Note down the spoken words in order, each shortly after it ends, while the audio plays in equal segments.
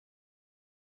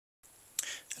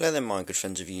Hello there, my good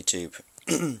friends of YouTube.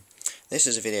 This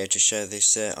is a video to show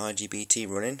this Igbt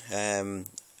running,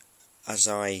 as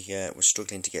I was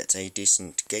struggling to get a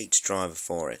decent gate driver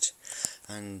for it,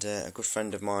 and a good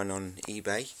friend of mine on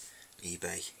YouTube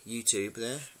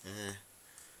there,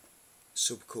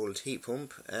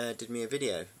 Subcooledheatpump, did me a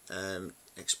video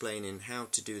explaining how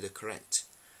to do the correct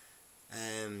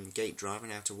gate driver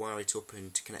and how to wire it up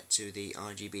and to connect to the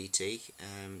Igbt.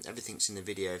 Everything's in the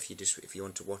video if you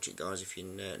want to watch it, guys. If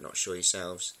you're not sure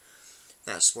yourselves,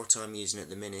 that's what I'm using at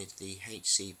the minute, the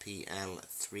HCPL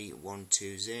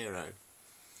 3120.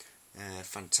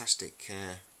 Fantastic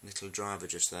little driver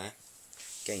just there,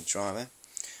 gate driver.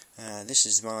 This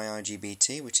is my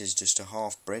Igbt, which is just a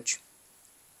half bridge.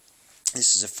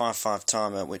 This is a 5/5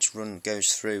 timer which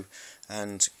goes through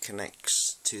and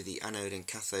connects to the anode and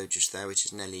cathode just there, which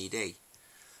is an LED,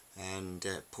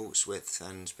 and pulse width,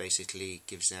 and basically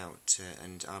gives out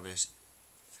and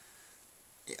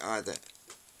either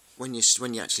when you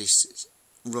actually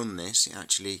run this, it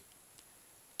actually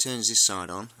turns this side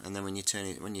on, and then when you turn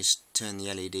the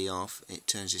LED off, it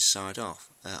turns this side off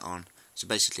on. So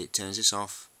basically, it turns this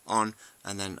off, on,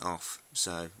 and then off.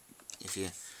 So if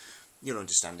you'll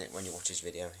understand it when you watch this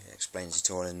video. It explains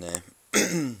it all in there.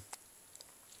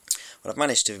 Well, I've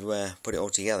managed to put it all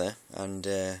together and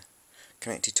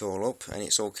connect it all up, and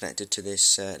it's all connected to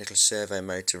this little servo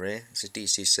motor here. It's a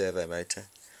DC servo motor.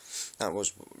 That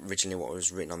was originally what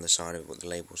was written on the side of it, but the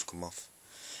labels come off.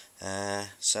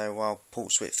 So I'll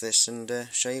pulse width this and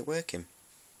show you it working.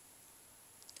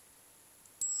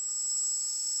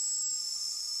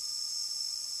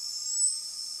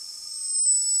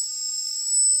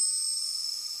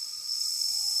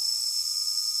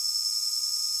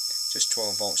 Just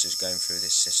 12 volts is going through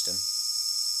this system.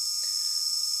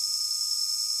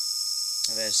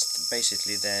 And there's three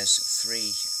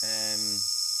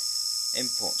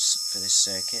inputs for this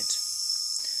circuit.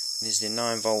 There's the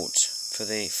 9 volt for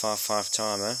the 5/5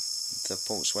 timer, the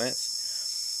pulse width.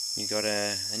 You've got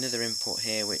another input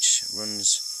here which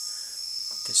runs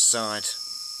this side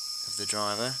of the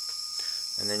driver,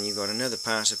 and then you've got another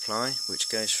power supply which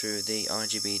goes through the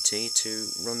Igbt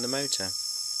to run the motor.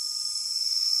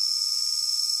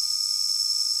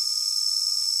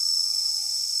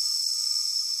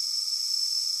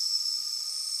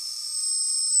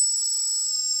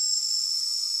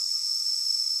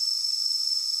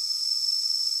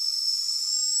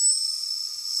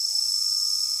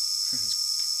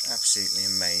 Absolutely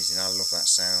amazing. I love that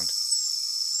sound.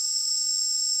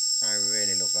 I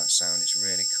really love that sound. It's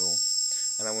really cool,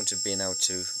 and I wouldn't have been able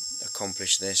to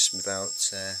accomplish this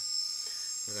without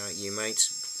you,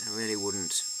 mate. I really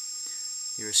wouldn't.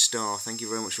 You're a star. Thank you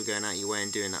very much for going out your way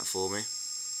and doing that for me.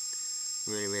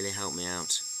 Really helped me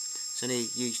out. So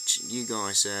any you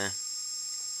guys, if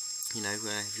you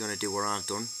want to do what I've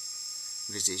done,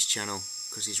 visit his channel,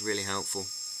 because he's really helpful.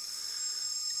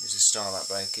 He's a star, that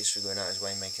bloke is, for going out his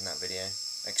way making that video.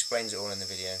 Explains it all in the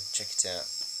video. Check it out.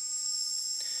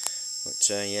 But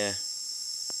yeah,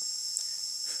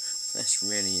 this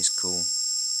really is cool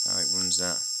how it runs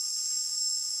that.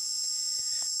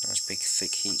 Nice big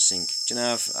thick heatsink. Do you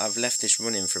know, I've left this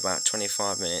running for about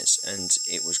 25 minutes and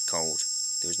it was cold.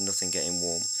 There was nothing getting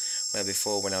warm. Where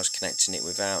before, when I was connecting it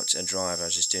without a driver, I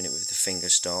was just doing it with the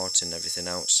finger start and everything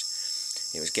else,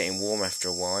 it was getting warm after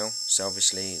a while. So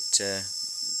obviously it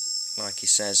like he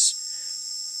says,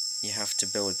 you have to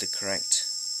build the correct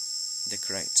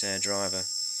driver.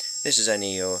 This is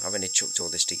I've only chucked all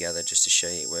this together just to show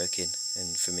you it working,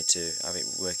 and for me to have it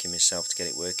working myself, to get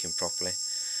it working properly.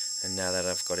 And now that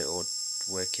I've got it all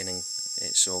working and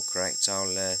it's all correct,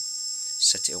 I'll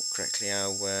set it up correctly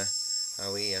how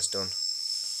he has done.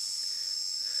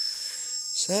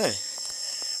 So,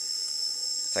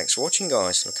 thanks for watching,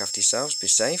 guys. Look after yourselves, be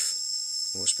safe,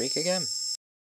 and we'll speak again.